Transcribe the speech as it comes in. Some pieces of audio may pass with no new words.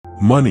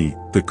Money,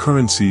 the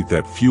currency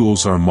that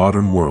fuels our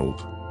modern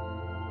world.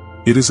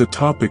 It is a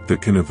topic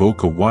that can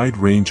evoke a wide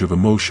range of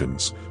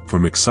emotions,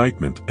 from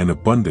excitement and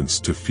abundance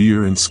to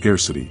fear and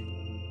scarcity.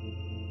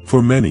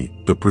 For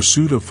many, the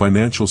pursuit of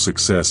financial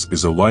success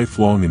is a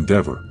lifelong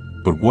endeavor,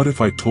 but what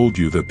if I told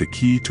you that the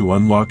key to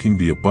unlocking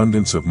the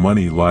abundance of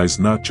money lies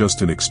not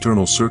just in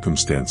external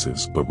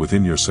circumstances but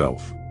within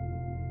yourself?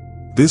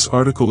 This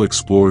article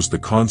explores the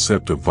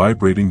concept of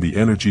vibrating the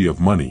energy of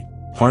money,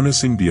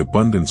 harnessing the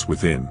abundance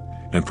within,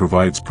 and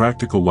provides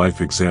practical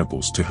life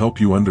examples to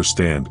help you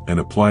understand and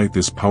apply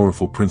this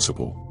powerful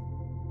principle.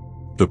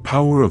 The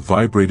power of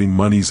vibrating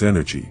money's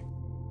energy.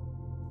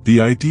 The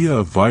idea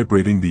of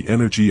vibrating the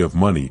energy of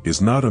money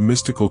is not a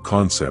mystical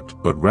concept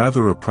but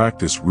rather a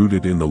practice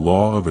rooted in the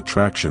law of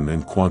attraction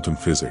and quantum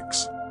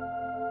physics.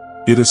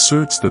 It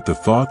asserts that the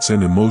thoughts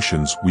and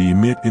emotions we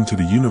emit into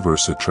the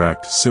universe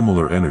attract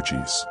similar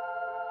energies.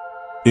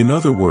 In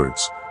other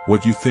words,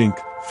 what you think,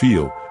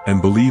 feel, and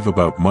believe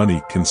about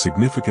money can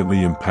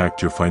significantly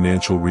impact your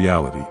financial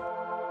reality.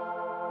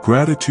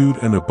 Gratitude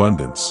and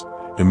abundance.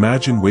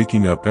 Imagine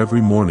waking up every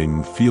morning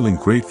and feeling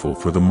grateful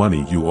for the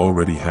money you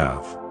already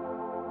have.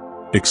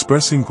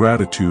 Expressing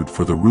gratitude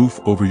for the roof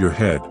over your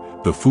head,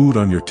 the food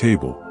on your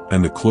table,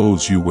 and the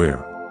clothes you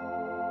wear.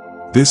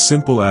 This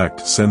simple act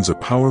sends a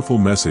powerful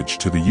message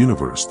to the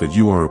universe that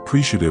you are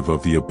appreciative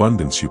of the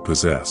abundance you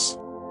possess.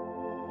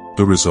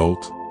 The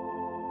result?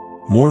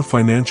 More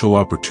financial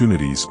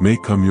opportunities may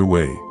come your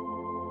way.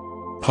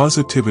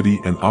 Positivity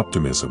and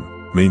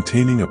optimism.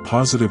 Maintaining a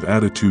positive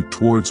attitude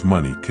towards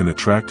money can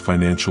attract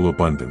financial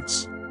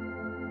abundance.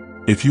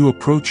 If you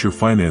approach your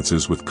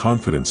finances with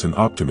confidence and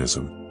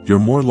optimism, you're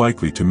more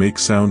likely to make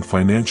sound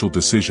financial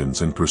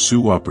decisions and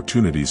pursue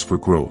opportunities for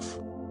growth.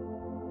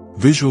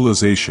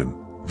 Visualization.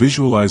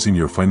 Visualizing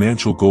your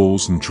financial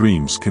goals and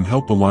dreams can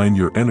help align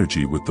your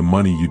energy with the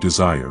money you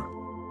desire.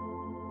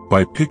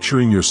 By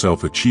picturing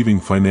yourself achieving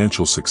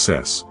financial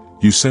success,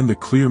 you send a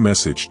clear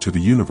message to the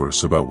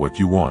universe about what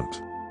you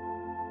want.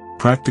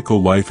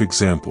 Practical life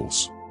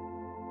examples.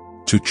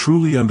 To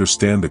truly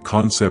understand the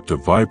concept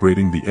of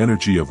vibrating the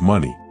energy of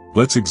money,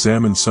 let's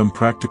examine some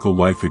practical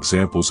life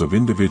examples of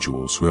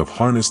individuals who have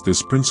harnessed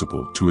this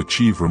principle to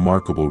achieve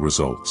remarkable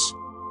results.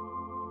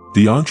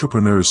 The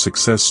entrepreneur's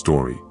success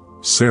story.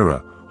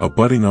 Sarah, a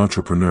budding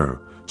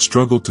entrepreneur,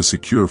 struggled to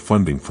secure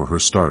funding for her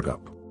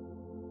startup.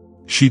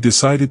 She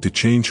decided to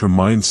change her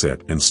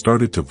mindset and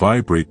started to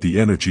vibrate the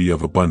energy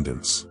of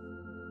abundance.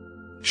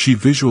 She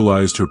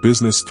visualized her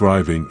business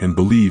thriving and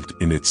believed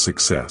in its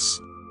success.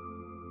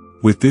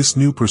 With this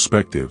new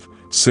perspective,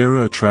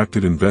 Sarah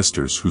attracted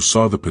investors who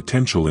saw the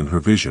potential in her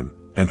vision,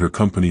 and her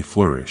company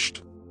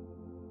flourished.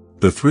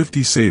 The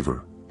thrifty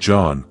saver.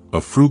 John,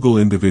 a frugal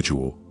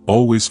individual,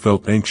 always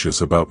felt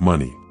anxious about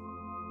money.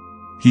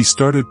 He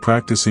started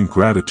practicing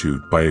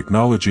gratitude by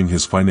acknowledging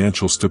his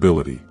financial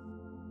stability.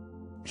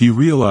 He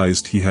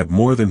realized he had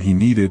more than he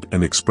needed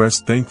and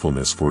expressed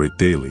thankfulness for it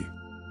daily.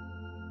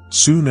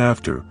 Soon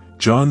after,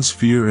 John's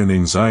fear and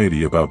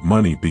anxiety about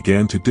money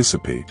began to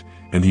dissipate,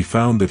 and he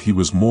found that he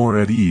was more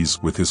at ease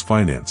with his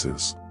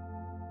finances.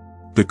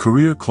 The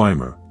career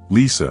climber.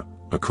 Lisa,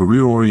 a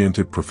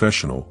career-oriented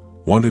professional,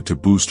 wanted to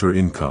boost her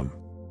income.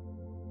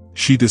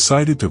 She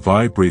decided to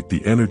vibrate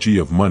the energy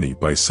of money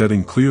by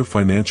setting clear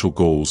financial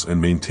goals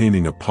and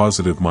maintaining a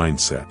positive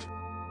mindset.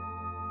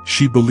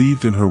 She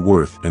believed in her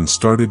worth and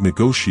started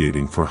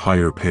negotiating for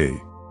higher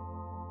pay.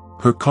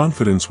 Her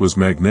confidence was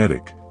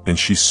magnetic, and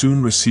she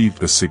soon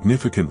received a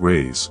significant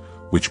raise,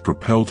 which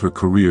propelled her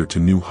career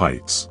to new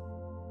heights.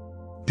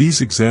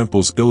 These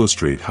examples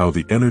illustrate how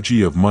the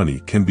energy of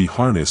money can be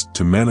harnessed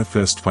to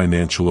manifest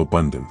financial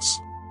abundance.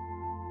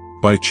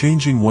 By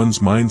changing one's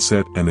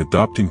mindset and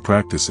adopting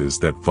practices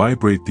that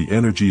vibrate the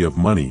energy of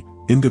money,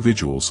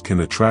 individuals can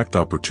attract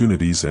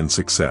opportunities and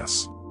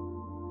success.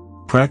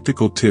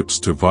 Practical tips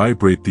to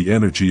vibrate the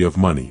energy of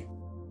money.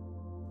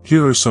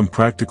 Here are some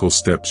practical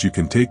steps you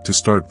can take to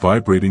start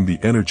vibrating the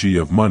energy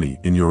of money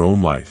in your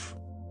own life.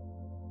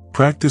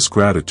 Practice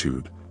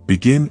gratitude.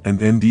 Begin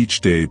and end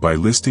each day by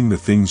listing the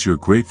things you're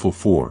grateful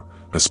for,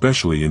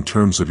 especially in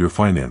terms of your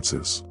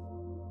finances.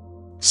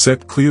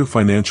 Set clear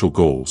financial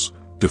goals.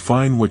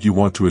 Define what you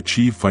want to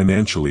achieve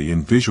financially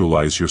and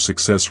visualize your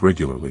success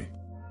regularly.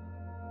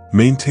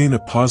 Maintain a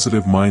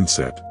positive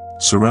mindset.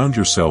 Surround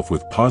yourself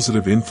with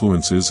positive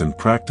influences and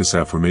practice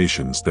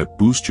affirmations that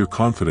boost your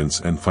confidence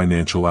and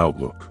financial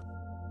outlook.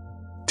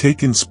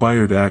 Take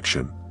inspired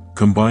action.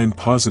 Combine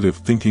positive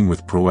thinking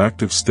with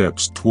proactive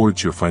steps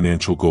towards your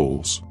financial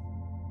goals.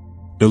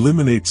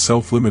 Eliminate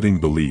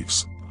self-limiting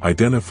beliefs.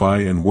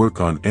 Identify and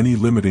work on any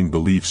limiting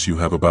beliefs you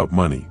have about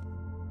money.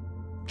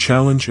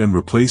 Challenge and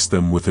replace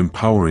them with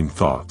empowering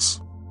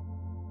thoughts.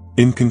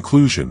 In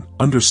conclusion,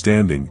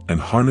 understanding and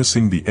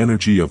harnessing the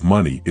energy of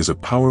money is a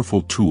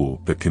powerful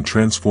tool that can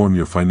transform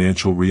your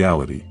financial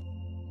reality.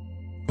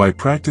 By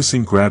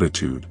practicing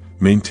gratitude,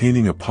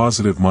 maintaining a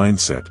positive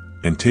mindset,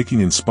 and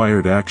taking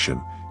inspired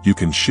action, you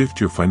can shift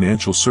your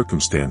financial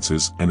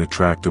circumstances and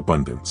attract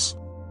abundance.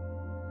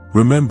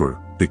 Remember,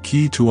 the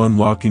key to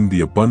unlocking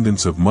the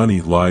abundance of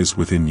money lies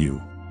within you.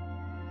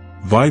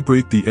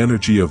 Vibrate the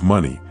energy of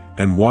money,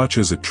 and watch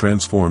as it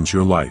transforms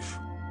your life.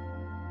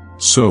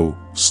 So,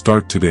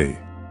 start today.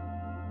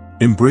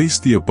 Embrace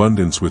the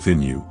abundance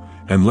within you,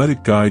 and let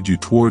it guide you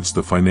towards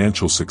the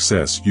financial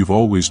success you've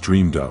always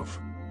dreamed of.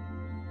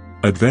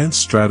 Advanced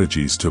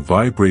strategies to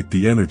vibrate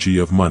the energy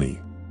of money.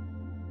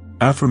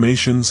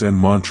 Affirmations and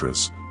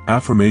mantras.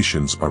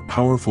 Affirmations are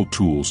powerful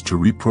tools to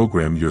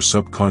reprogram your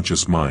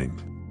subconscious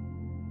mind.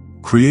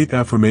 Create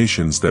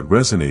affirmations that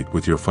resonate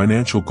with your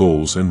financial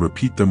goals and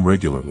repeat them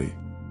regularly.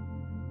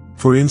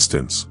 For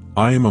instance,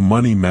 I am a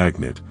money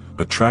magnet,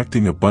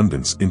 attracting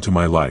abundance into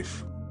my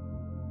life.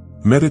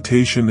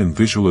 Meditation and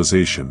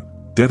visualization.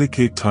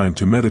 Dedicate time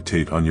to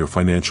meditate on your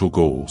financial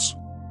goals.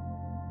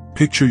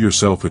 Picture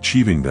yourself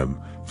achieving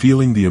them,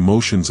 feeling the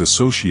emotions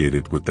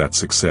associated with that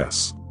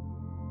success.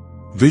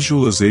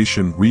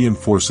 Visualization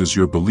reinforces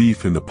your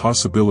belief in the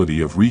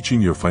possibility of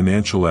reaching your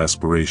financial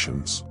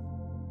aspirations.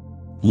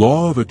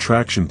 Law of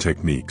attraction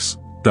techniques.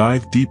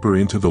 Dive deeper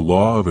into the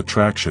law of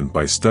attraction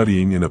by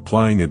studying and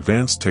applying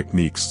advanced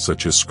techniques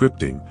such as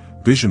scripting,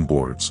 vision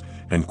boards,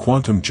 and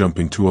quantum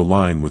jumping to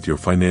align with your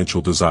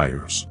financial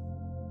desires.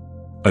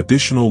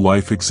 Additional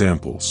life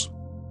examples.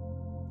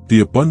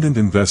 The abundant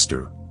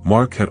investor,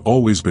 Mark had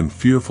always been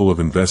fearful of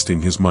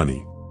investing his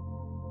money.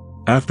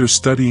 After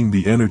studying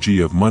the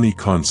energy of money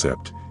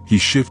concept, he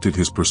shifted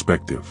his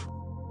perspective.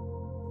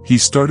 He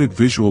started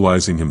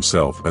visualizing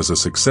himself as a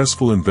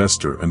successful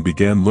investor and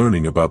began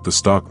learning about the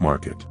stock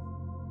market.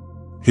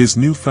 His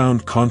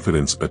newfound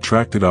confidence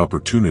attracted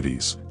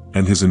opportunities,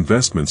 and his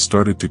investments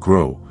started to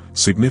grow,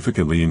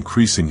 significantly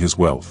increasing his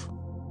wealth.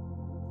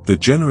 The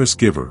generous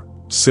giver,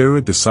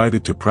 Sarah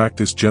decided to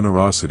practice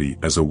generosity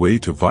as a way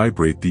to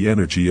vibrate the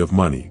energy of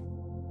money.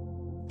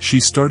 She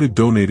started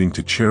donating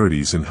to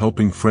charities and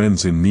helping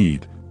friends in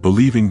need,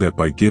 believing that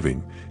by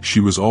giving, she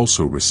was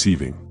also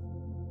receiving.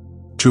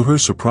 To her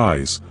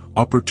surprise,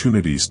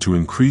 opportunities to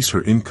increase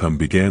her income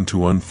began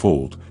to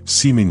unfold,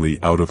 seemingly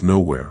out of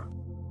nowhere.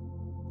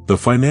 The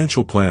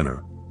financial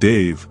planner,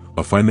 Dave,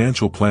 a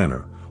financial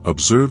planner,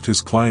 observed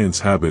his clients'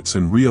 habits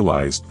and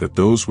realized that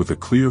those with a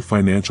clear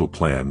financial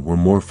plan were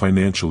more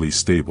financially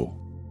stable.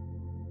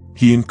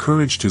 He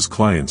encouraged his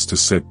clients to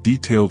set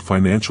detailed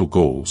financial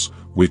goals,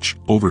 which,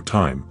 over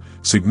time,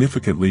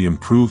 significantly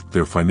improved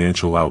their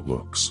financial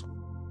outlooks.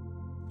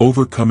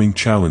 Overcoming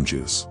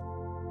challenges.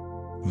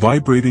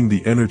 Vibrating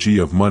the energy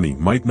of money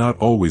might not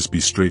always be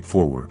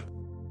straightforward.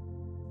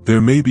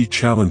 There may be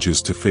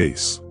challenges to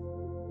face.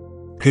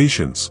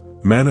 Patience.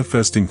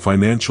 Manifesting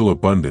financial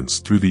abundance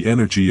through the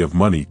energy of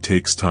money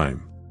takes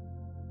time.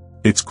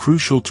 It's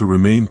crucial to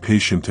remain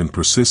patient and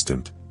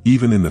persistent,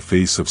 even in the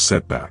face of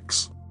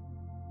setbacks.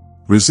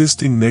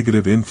 Resisting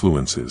negative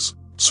influences.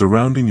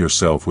 Surrounding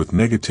yourself with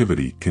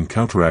negativity can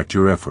counteract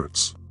your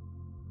efforts.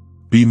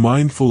 Be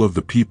mindful of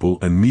the people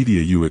and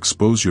media you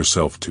expose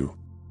yourself to.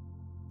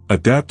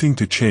 Adapting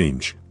to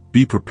change.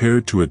 Be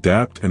prepared to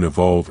adapt and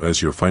evolve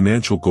as your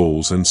financial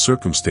goals and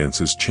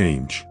circumstances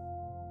change.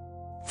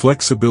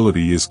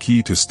 Flexibility is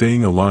key to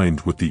staying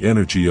aligned with the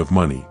energy of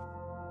money.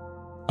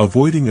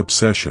 Avoiding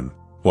obsession.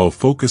 While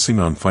focusing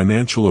on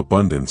financial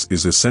abundance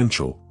is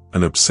essential,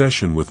 an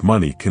obsession with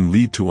money can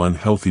lead to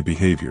unhealthy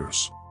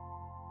behaviors.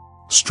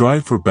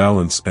 Strive for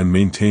balance and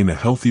maintain a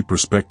healthy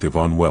perspective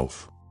on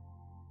wealth.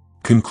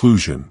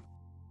 Conclusion.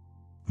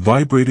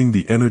 Vibrating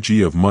the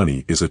energy of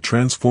money is a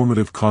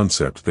transformative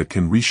concept that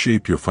can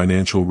reshape your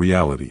financial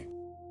reality.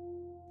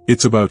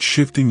 It's about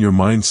shifting your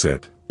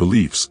mindset,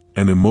 beliefs,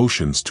 and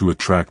emotions to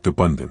attract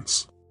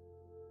abundance.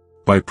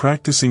 By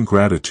practicing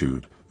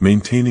gratitude,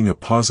 maintaining a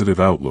positive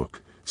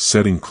outlook,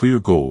 setting clear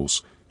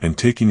goals, and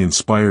taking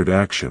inspired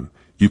action,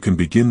 you can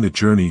begin the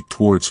journey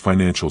towards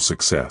financial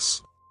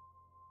success.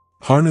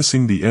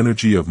 Harnessing the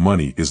energy of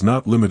money is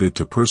not limited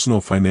to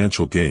personal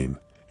financial gain,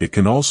 it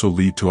can also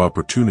lead to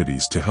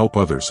opportunities to help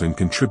others and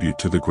contribute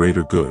to the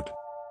greater good.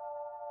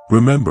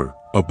 Remember,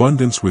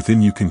 abundance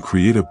within you can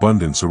create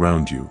abundance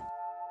around you.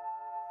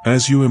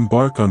 As you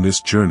embark on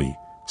this journey,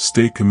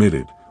 stay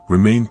committed,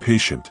 remain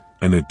patient,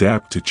 and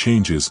adapt to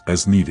changes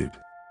as needed.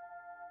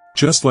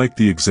 Just like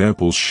the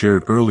examples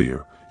shared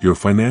earlier, your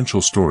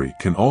financial story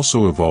can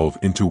also evolve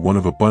into one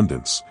of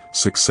abundance,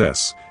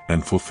 success,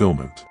 and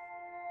fulfillment.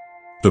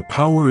 The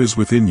power is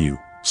within you.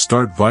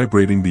 Start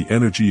vibrating the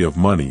energy of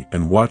money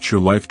and watch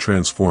your life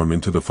transform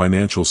into the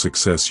financial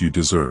success you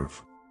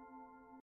deserve.